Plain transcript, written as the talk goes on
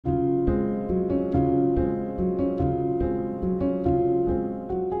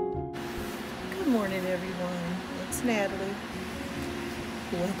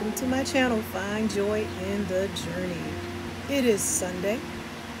to my channel, Find Joy in the Journey. It is Sunday,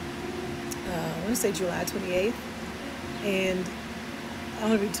 I want to say July 28th, and I'm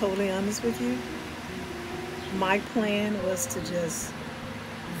going to be totally honest with you. My plan was to just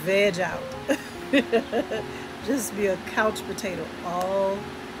veg out, just be a couch potato all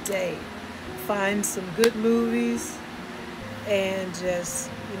day, find some good movies, and just,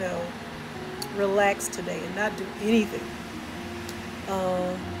 relax today and not do anything.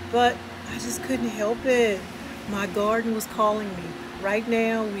 But I just couldn't help it. My garden was calling me. Right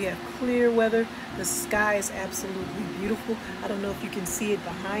now we have clear weather. The sky is absolutely beautiful. I don't know if you can see it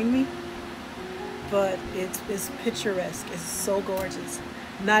behind me, but it's picturesque. It's so gorgeous.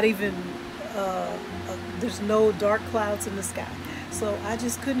 Not even, there's no dark clouds in the sky. So I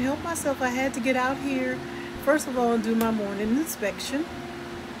just couldn't help myself. I had to get out here, first of all, and do my morning inspection.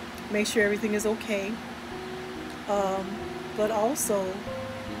 Make sure everything is okay. But also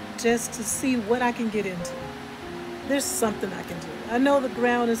just to see what I can get into. There's something I can do. I know the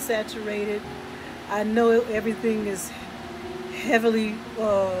ground is saturated. I know everything is heavily,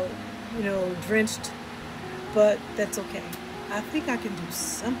 drenched, but that's okay. I think I can do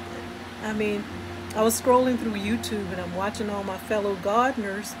something. I mean, I was scrolling through YouTube and I'm watching all my fellow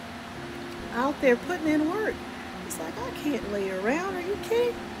gardeners out there putting in work. It's like, I can't lay around. Are you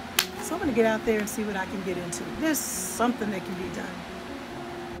kidding? So I'm going to get out there and see what I can get into. There's something that can be done.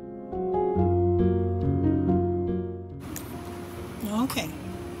 Okay,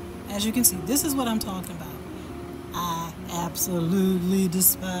 as you can see, this is what I'm talking about. I absolutely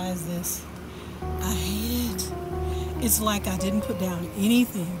despise this. I hate it. It's like I didn't put down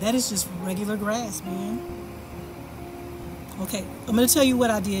anything. That is just regular grass, man. Okay, I'm going to tell you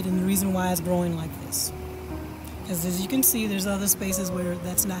what I did and the reason why it's growing like this. Because as you can see, there's other spaces where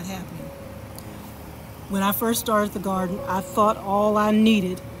that's not happening. When I first started the garden, I thought all I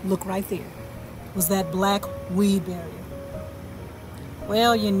needed, look right there, was that black weed barrier.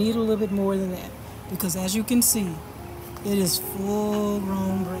 Well, you need a little bit more than that, because as you can see, it is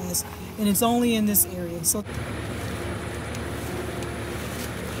full-grown grass, and it's only in this area. So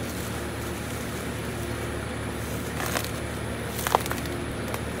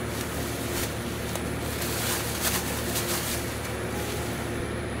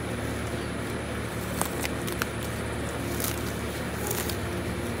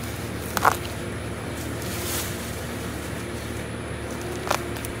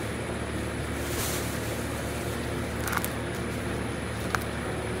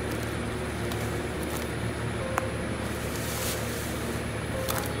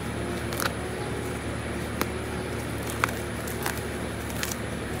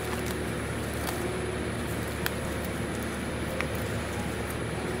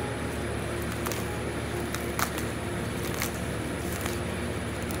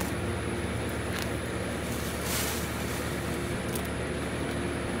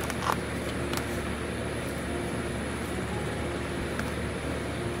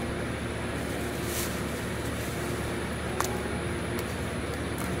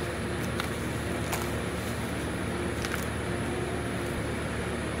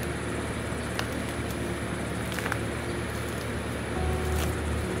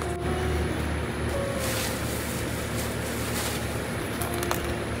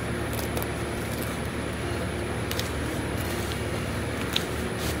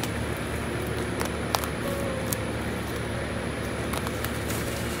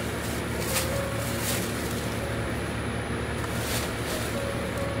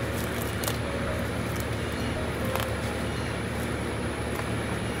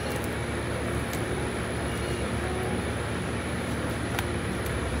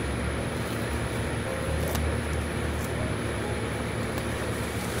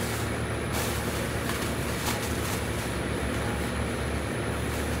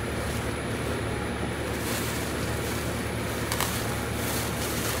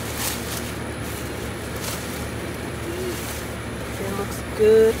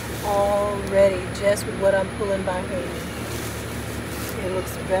good already, just with what I'm pulling by hand. It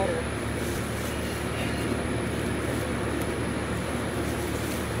looks better.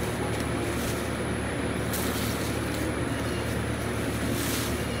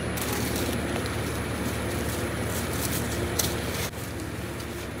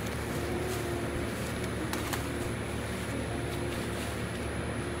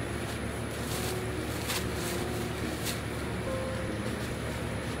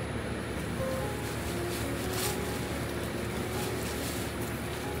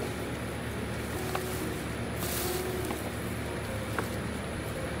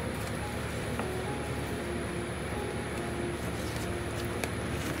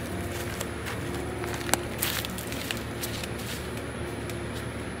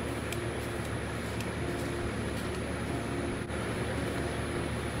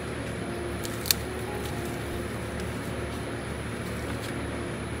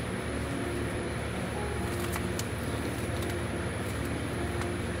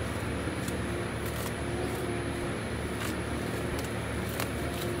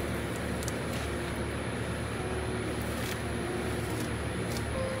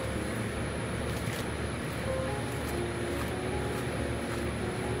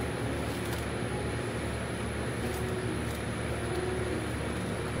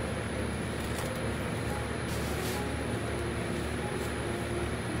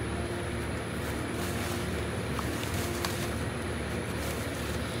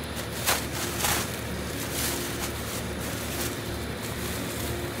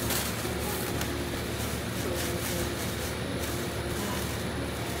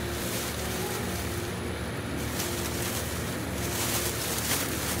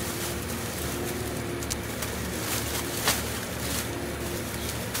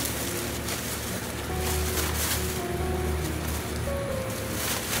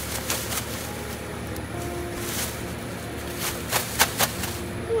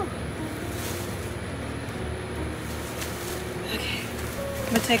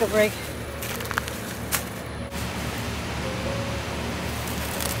 I'm gonna take a break.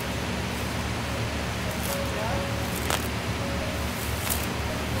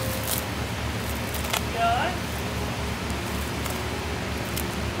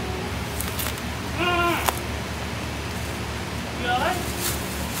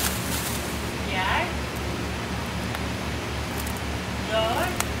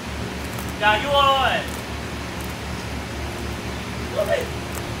 Dạ vua ơi.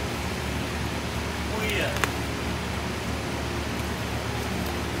 Ui à.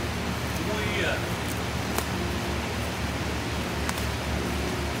 Ui à.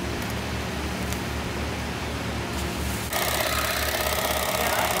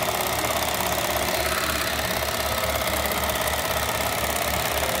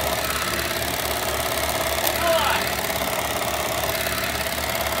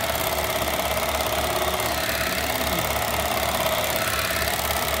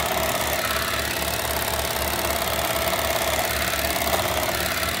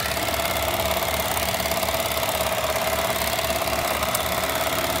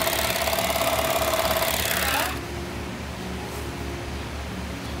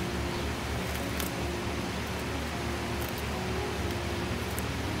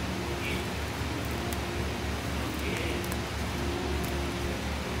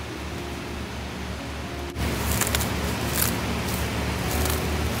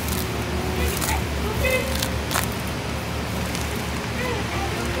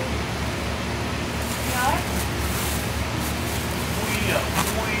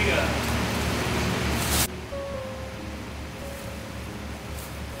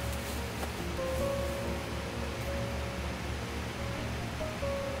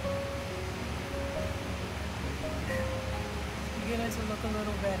 Beginning to look a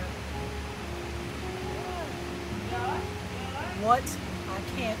little better. What I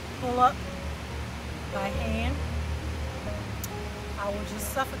can't pull up by hand, I will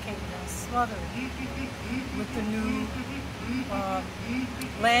just suffocate it. I'll smother it with the new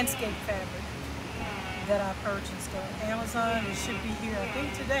landscape fabric that I purchased on Amazon. It should be here, I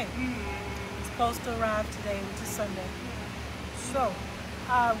think, today. It's supposed to arrive today, which is Sunday. So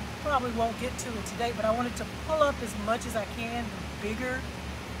I probably won't get to it today, but I wanted to pull up as much as I can, the bigger,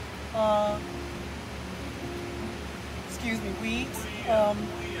 weeds.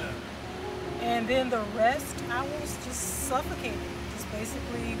 And then the rest, I will just suffocate it. Just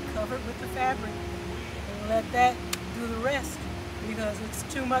basically cover it with the fabric and let that do the rest, because it's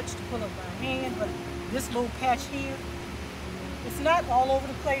too much to pull up by hand. But this little patch here, it's not all over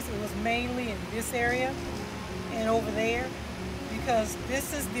the place. It was mainly in this area and over there, because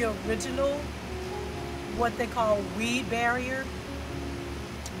this is the original, what they call weed barrier.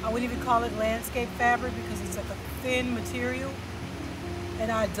 I wouldn't even call it landscape fabric because it's like a thin material,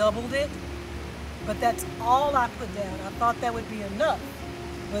 and I doubled it, but that's all I put down. I thought that would be enough.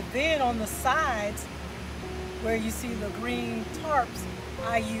 But then on the sides where you see the green tarps,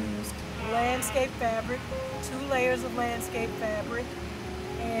 I used landscape fabric, 2 layers of landscape fabric,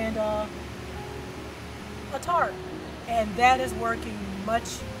 and a tarp. And that is working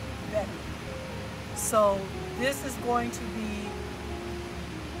much better. So this is going to be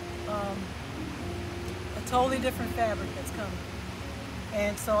a totally different fabric that's coming.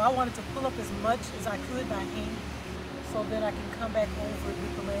 And so I wanted to pull up as much as I could by hand, so that I can come back over it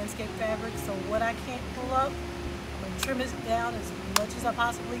with the landscape fabric. So what I can't pull up, I'm going to trim it down as much as I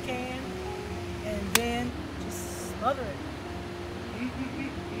possibly can, and then just smother it.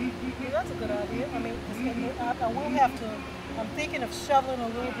 Yeah, that's a good idea. I mean, I will have to, I'm thinking of shoveling a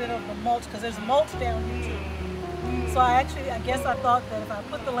little bit of the mulch, because there's mulch down here too. So I guess I thought that if I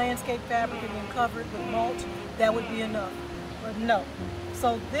put the landscape fabric and then cover it with mulch, that would be enough. But no.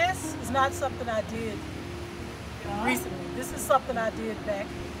 So this is not something I did recently. This is something I did back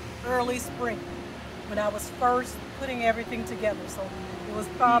early spring when I was first putting everything together. So it was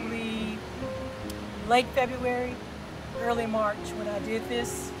probably late February, early March when I did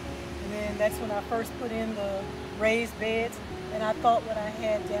this. And then that's when I first put in the raised beds, and I thought what I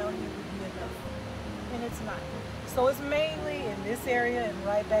had down here would be enough. And it's not. So it's mainly in this area and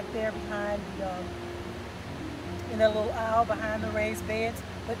right back there behind the in that little aisle behind the raised beds,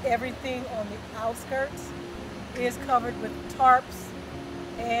 but everything on the outskirts is covered with tarps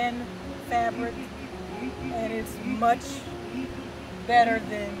and fabric, and it's much better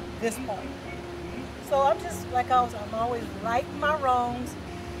than this part. So I'm just, like I'm always righting my wrongs,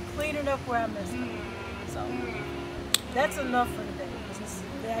 cleaning up where I messed up. So that's enough for today.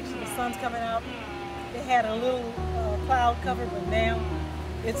 Actually, the sun's coming out. It had a little cloud cover, but now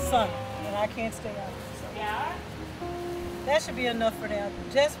it's sunny, and I can't stay out. So. That should be enough for now.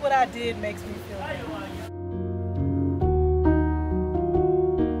 Just what I did makes me feel How good. you